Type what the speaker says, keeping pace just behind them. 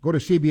Go to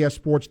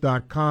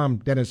CBSSports.com.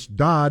 Dennis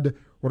Dodd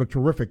wrote a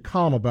terrific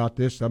column about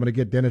this. I'm going to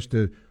get Dennis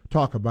to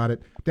talk about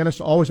it.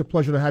 Dennis, always a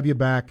pleasure to have you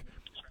back.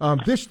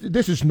 This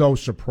is no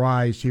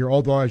surprise here,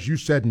 although, as you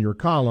said in your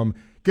column,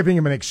 giving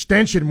him an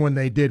extension when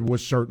they did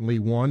was certainly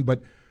one.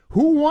 But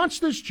who wants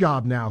this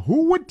job now?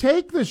 Who would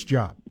take this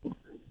job?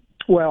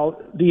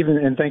 Well,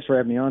 and thanks for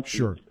having me on.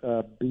 Sure.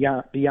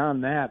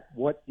 Beyond that,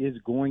 what is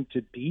going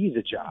to be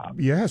the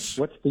job? Yes.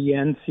 What's the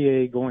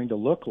NCAA going to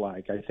look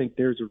like? I think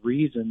there's a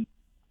reason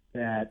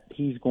that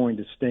he's going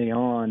to stay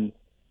on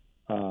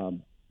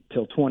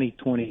till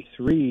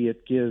 2023.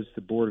 It gives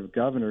the Board of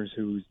Governors,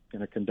 who's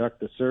going to conduct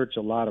the search,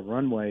 a lot of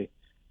runway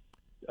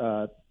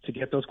to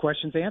get those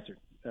questions answered.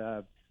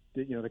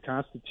 The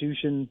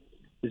Constitution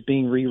is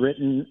being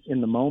rewritten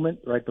in the moment,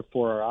 right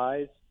before our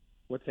eyes.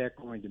 What's that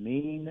going to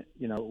mean?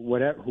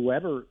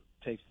 Whoever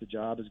takes the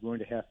job is going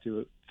to have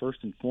to, first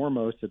and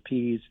foremost,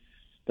 appease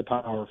the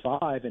Power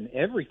Five and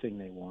everything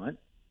they want.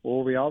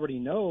 Well, we already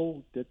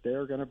know that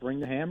they're going to bring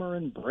the hammer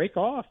and break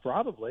off,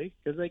 probably,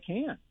 because they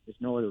can. There's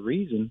no other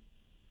reason.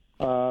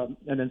 And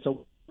then,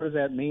 so what does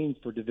that mean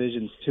for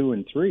Divisions 2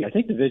 and 3? I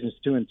think Divisions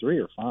 2 and 3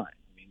 are fine.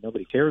 I mean,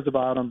 nobody cares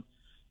about them.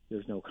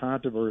 There's no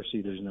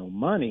controversy. There's no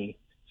money.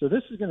 So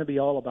this is going to be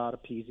all about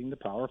appeasing the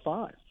Power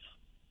Five.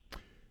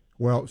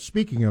 Well,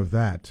 speaking of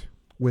that,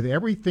 with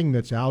everything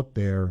that's out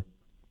there,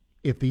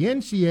 if the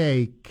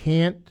NCAA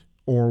can't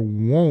or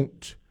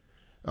won't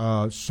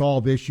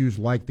solve issues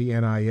like the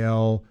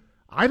NIL,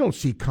 I don't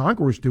see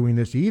Congress doing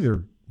this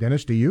either.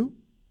 Dennis, do you?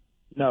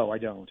 No, I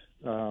don't.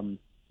 And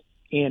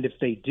if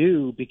they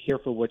do, be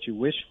careful what you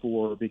wish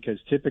for, because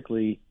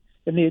typically,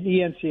 and the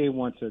NCAA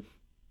wants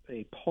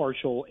a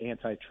partial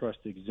antitrust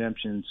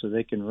exemption so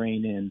they can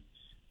rein in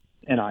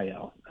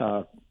NIL.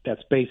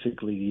 That's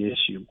basically the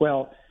issue.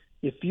 Well,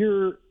 if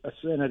you're a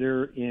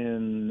senator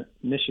in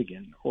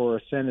Michigan or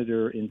a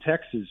senator in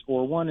Texas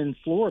or one in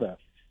Florida,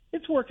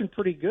 it's working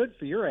pretty good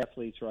for your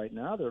athletes right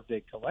now. They're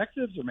big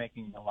collectives. They're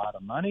making a lot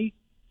of money.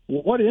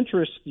 Well, what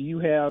interest do you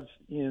have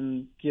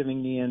in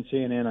giving the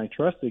NCAA an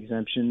antitrust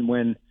exemption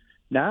when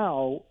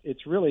now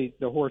it's really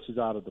the horse is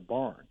out of the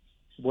barn?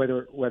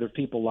 Whether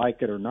people like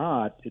it or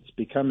not, it's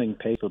becoming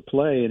pay for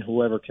play, and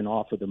whoever can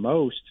offer the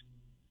most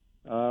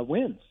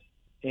wins.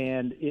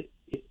 And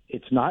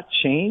it's not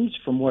changed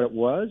from what it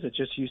was. It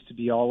just used to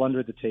be all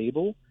under the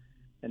table,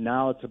 and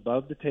now it's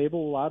above the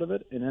table, a lot of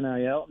it, in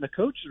NIL. And the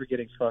coaches are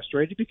getting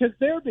frustrated because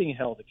they're being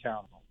held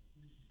accountable.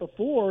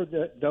 Before,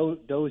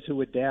 those who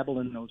would dabble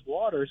in those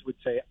waters would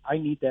say, I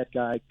need that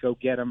guy, go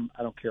get him.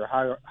 I don't care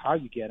how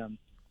you get him.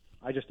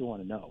 I just don't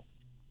want to know.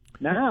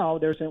 Now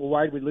they're saying, well,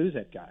 why did we lose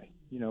that guy?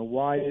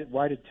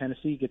 Why did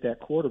Tennessee get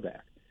that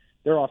quarterback?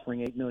 They're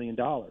offering $8 million.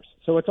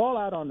 So it's all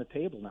out on the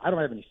table now. I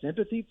don't have any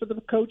sympathy for the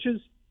coaches,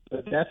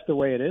 but that's the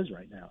way it is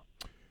right now.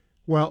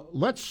 Well,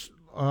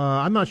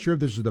 I'm not sure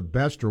if this is the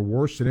best or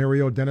worst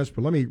scenario, Dennis,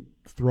 but let me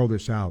throw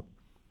this out.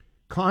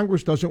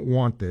 Congress doesn't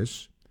want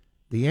this.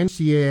 The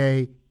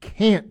NCAA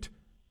can't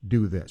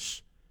do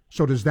this.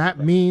 So does that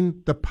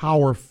mean the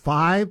Power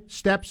Five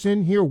steps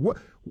in here?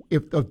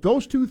 If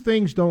those two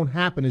things don't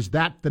happen, is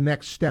that the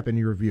next step in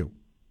your view?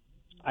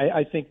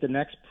 I think the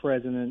next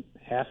president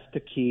has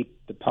to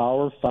keep the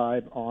Power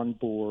Five on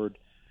board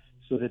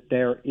so that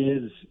there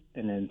is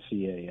an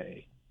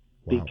NCAA.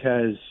 Wow.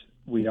 Because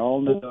we all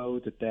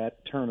know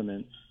that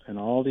tournament and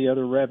all the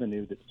other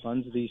revenue that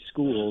funds these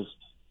schools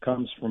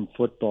comes from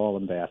football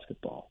and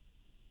basketball.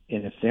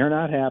 And if they're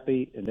not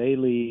happy and they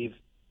leave,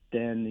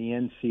 then the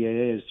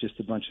NCAA is just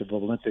a bunch of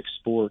Olympic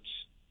sports,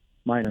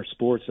 minor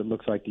sports that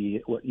looks like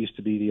what used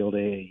to be the old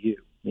AAU,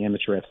 the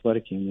Amateur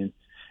Athletic Union.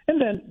 And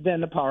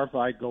then the Power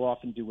Five go off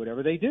and do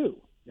whatever they do.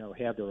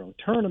 Have their own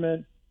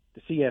tournament.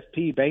 The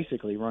CFP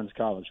basically runs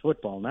college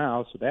football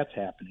now, so that's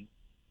happening.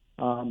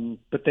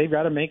 But they've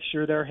got to make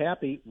sure they're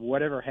happy,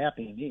 whatever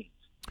happy means.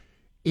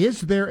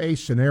 Is there a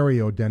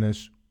scenario,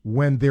 Dennis,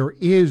 when there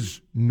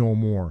is no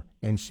more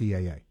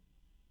NCAA?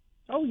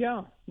 Oh,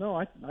 yeah. No,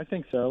 I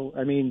think so.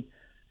 I mean,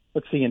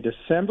 let's see, in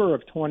December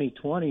of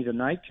 2020, the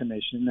Knight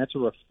Commission, that's a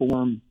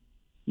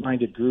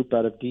reform-minded group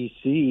out of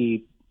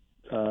D.C.,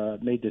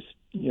 made this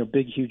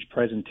big, huge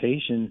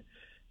presentation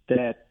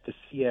that the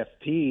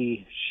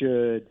CFP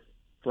should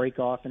break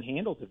off and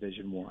handle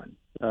Division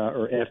I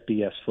or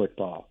FBS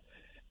football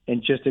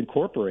and just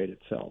incorporate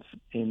itself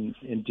and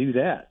do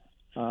that.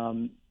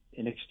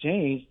 In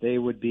exchange, they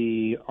would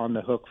be on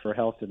the hook for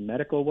health and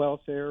medical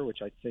welfare, which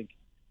I think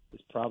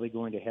is probably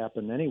going to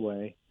happen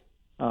anyway.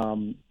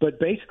 But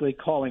basically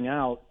calling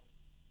out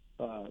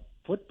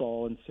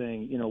football and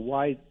saying,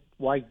 why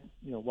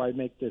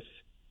make this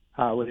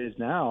how it is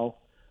now?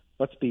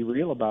 Let's be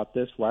real about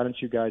this. Why don't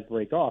you guys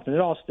break off? And it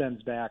all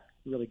stems back,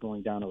 really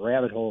going down a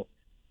rabbit hole,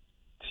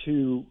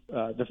 to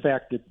the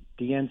fact that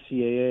the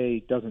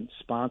NCAA doesn't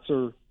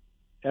sponsor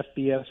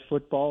FBS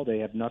football. They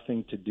have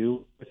nothing to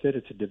do with it.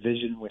 It's a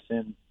division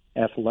within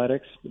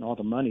athletics, and all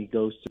the money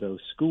goes to those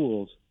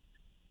schools.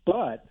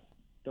 But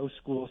those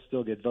schools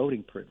still get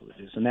voting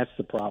privileges, and that's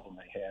the problem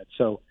they had.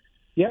 So,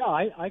 yeah,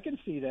 I can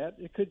see that.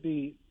 There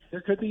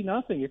could be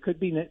nothing. It could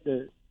be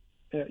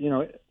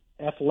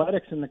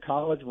athletics in the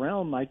college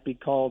realm might be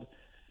called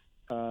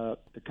the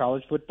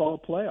college football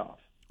playoff.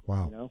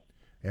 Wow. You know?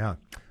 Yeah.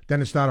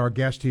 Dennis Stott, our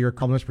guest here,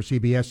 columnist for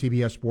CBS,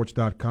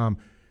 CBSSports.com.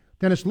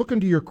 Dennis, look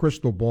into your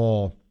crystal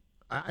ball,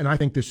 and I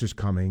think this is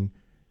coming,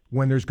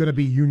 when there's going to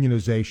be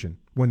unionization,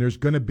 when there's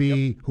going to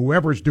be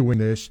whoever's doing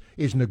this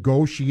is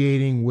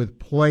negotiating with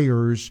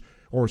players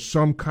or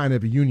some kind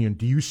of a union.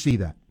 Do you see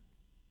that?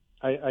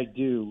 I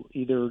do.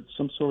 Either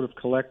some sort of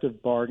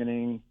collective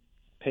bargaining,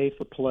 pay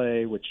for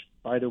play, which,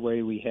 by the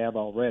way, we have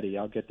already.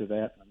 I'll get to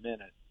that in a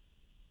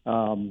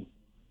minute.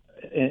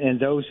 And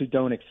those who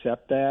don't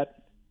accept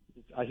that,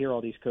 I hear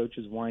all these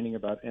coaches whining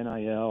about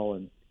NIL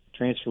and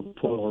transfer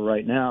portal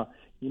right now.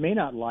 You may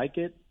not like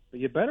it, but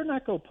you better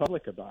not go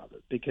public about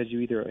it, because you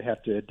either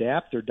have to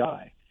adapt or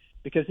die.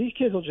 Because these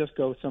kids will just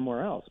go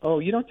somewhere else. Oh,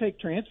 you don't take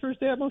transfers,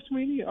 Dad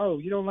Sweeney? Oh,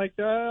 you don't like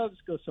that? I'll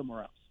just go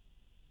somewhere else.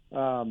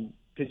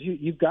 Because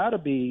you've got to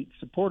be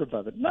supportive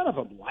of it. None of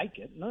them like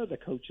it. None of the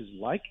coaches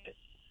like it.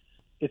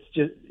 It's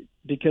just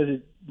because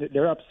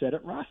they're upset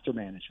at roster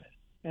management.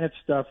 And it's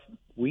stuff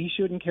we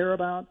shouldn't care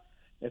about.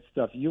 It's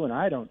stuff you and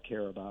I don't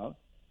care about.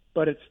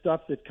 But it's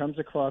stuff that comes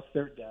across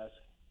their desk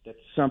that's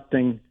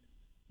something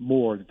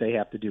more that they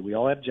have to do. We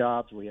all have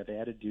jobs. We have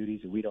added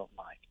duties that we don't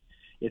like.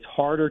 It's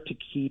harder to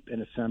keep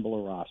and assemble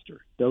a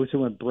roster. Those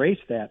who embrace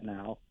that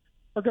now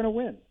are going to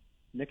win.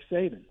 Nick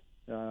Saban,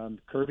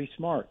 Kirby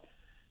Smart,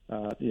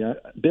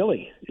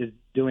 Billy is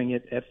doing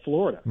it at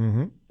Florida.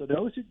 Mm-hmm. So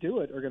those who do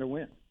it are going to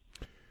win.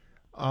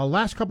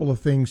 Last couple of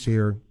things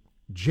here.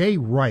 Jay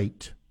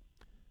Wright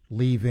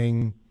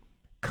leaving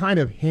kind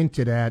of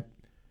hinted at,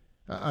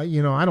 I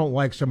don't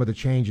like some of the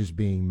changes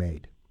being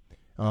made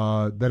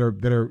that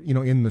are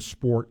in the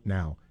sport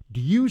now.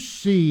 Do you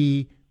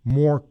see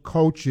more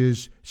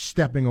coaches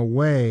stepping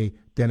away,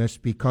 Dennis,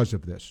 because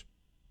of this?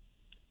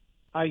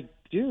 I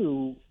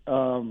do.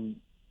 I'm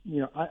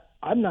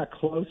not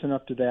close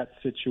enough to that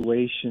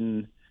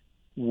situation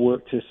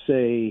to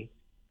say,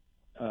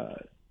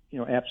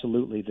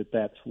 absolutely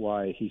that's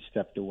why he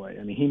stepped away.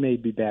 I mean, he may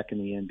be back in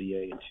the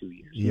NBA in 2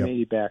 years. Yep. He may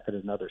be back at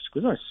another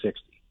school. He's only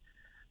 60.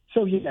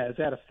 So, yeah, is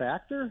that a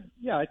factor?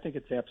 Yeah, I think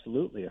it's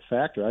absolutely a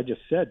factor. I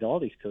just said all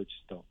these coaches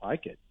don't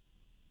like it.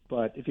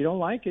 But if you don't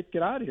like it,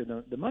 get out of here.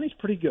 The money's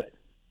pretty good,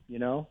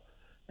 and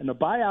the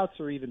buyouts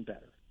are even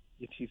better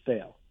if you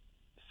fail.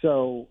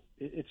 So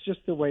it's just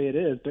the way it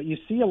is. But you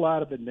see a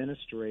lot of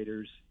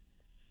administrators,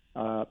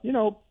 Bob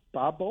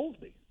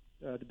Bowlesby,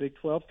 the Big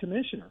 12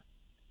 commissioner,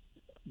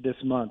 this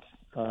month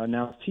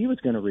announced he was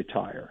going to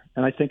retire.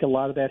 And I think a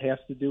lot of that has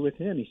to do with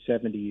him. He's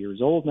 70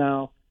 years old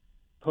now.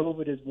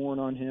 COVID is worn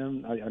on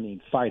him. I mean,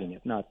 fighting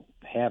it, not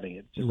having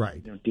it, just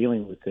right.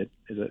 Dealing with it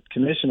as a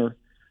commissioner.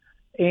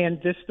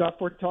 And this stuff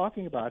we're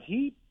talking about,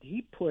 he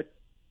put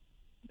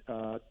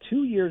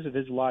 2 years of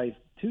his life,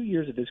 2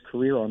 years of his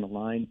career on the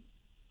line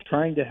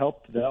trying to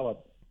help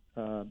develop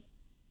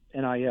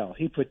NIL.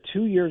 He put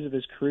 2 years of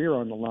his career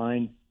on the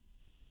line,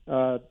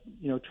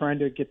 trying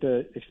to get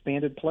the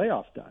expanded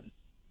playoff done.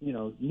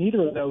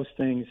 Neither of those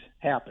things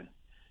happened.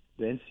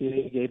 The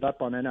NCAA gave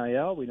up on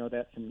NIL. We know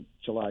that from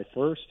July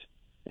 1st.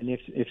 And the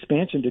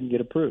expansion didn't get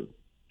approved.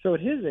 So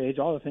at his age,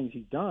 all the things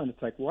he's done,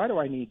 it's like, why do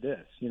I need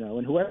this?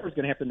 And whoever's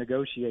going to have to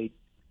negotiate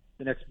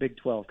the next Big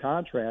 12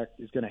 contract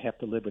is going to have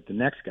to live with the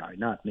next guy,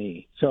 not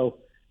me. So,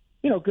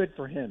 good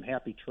for him.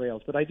 Happy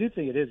trails. But I do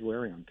think it is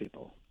wearing on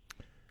people.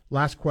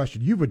 Last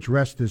question. You've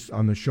addressed this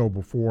on the show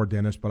before,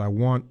 Dennis, but I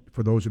want,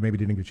 for those who maybe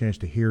didn't get a chance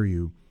to hear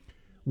you,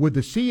 with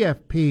the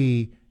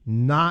CFP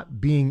not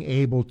being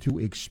able to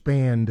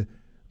expand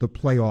the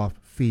playoff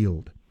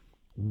field,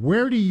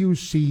 where do you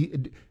see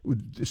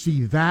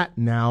that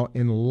now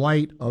in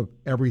light of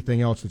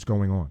everything else that's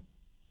going on?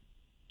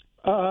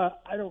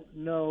 I don't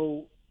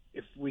know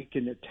if we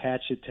can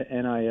attach it to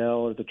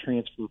NIL or the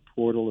transfer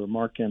portal or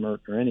Mark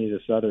Emmert or any of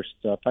this other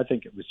stuff. I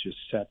think it was just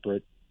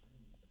separate.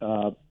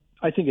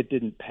 I think it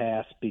didn't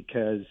pass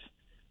because,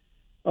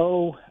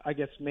 I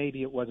guess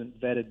maybe it wasn't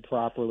vetted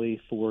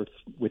properly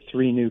with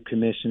three new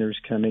commissioners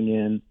coming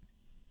in.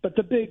 But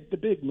the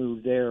big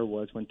move there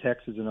was when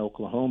Texas and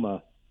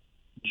Oklahoma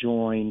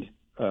joined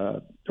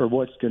or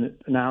was going to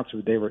announce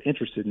that they were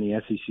interested in the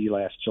SEC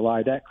last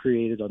July. That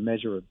created a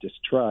measure of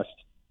distrust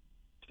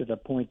to the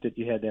point that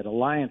you had that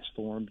alliance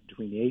formed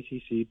between the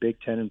ACC, Big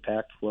Ten, and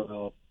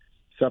Pac-12.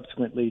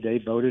 Subsequently, they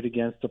voted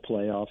against the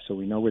playoffs, so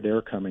we know where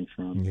they're coming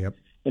from. Yep.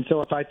 And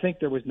so if I think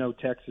there was no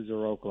Texas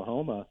or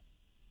Oklahoma,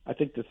 I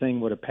think the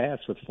thing would have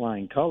passed with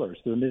flying colors.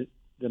 The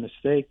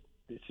mistake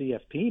the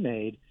CFP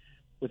made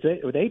was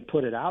they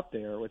put it out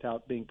there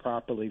without being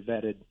properly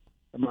vetted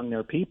among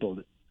their people.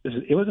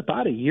 It was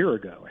about a year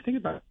ago. I think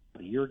about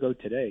a year ago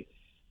today.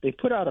 They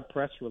put out a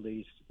press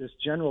release, this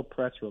general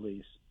press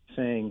release,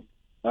 saying,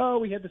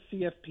 we had the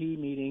CFP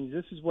meetings.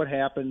 This is what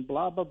happened,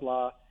 blah, blah,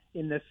 blah.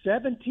 In the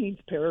 17th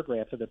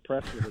paragraph of the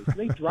press release,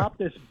 they dropped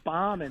this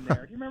bomb in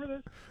there. Do you remember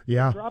this?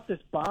 Yeah. They dropped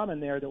this bomb in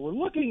there that we're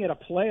looking at a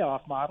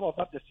playoff model of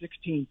up to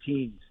 16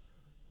 teams.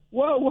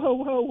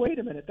 Whoa, wait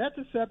a minute. That's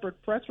a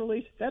separate press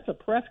release? That's a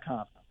press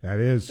conference. That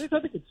is. They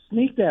thought they could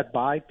sneak that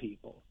by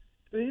people.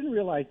 They didn't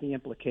realize the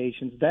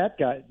implications. That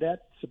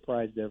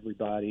surprised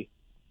everybody,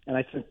 and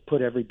I think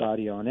put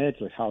everybody on edge.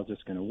 Like, how is this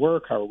going to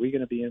work? How are we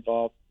going to be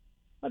involved?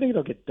 I think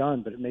it'll get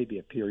done, but it may be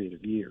a period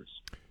of years.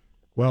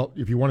 Well,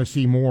 if you want to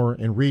see more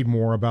and read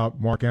more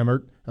about Mark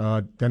Emmert,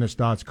 Dennis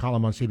Dodd's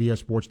column on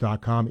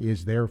CBSSports.com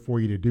is there for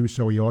you to do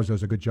so. He always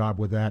does a good job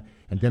with that.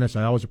 And, Dennis,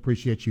 I always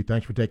appreciate you.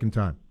 Thanks for taking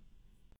time.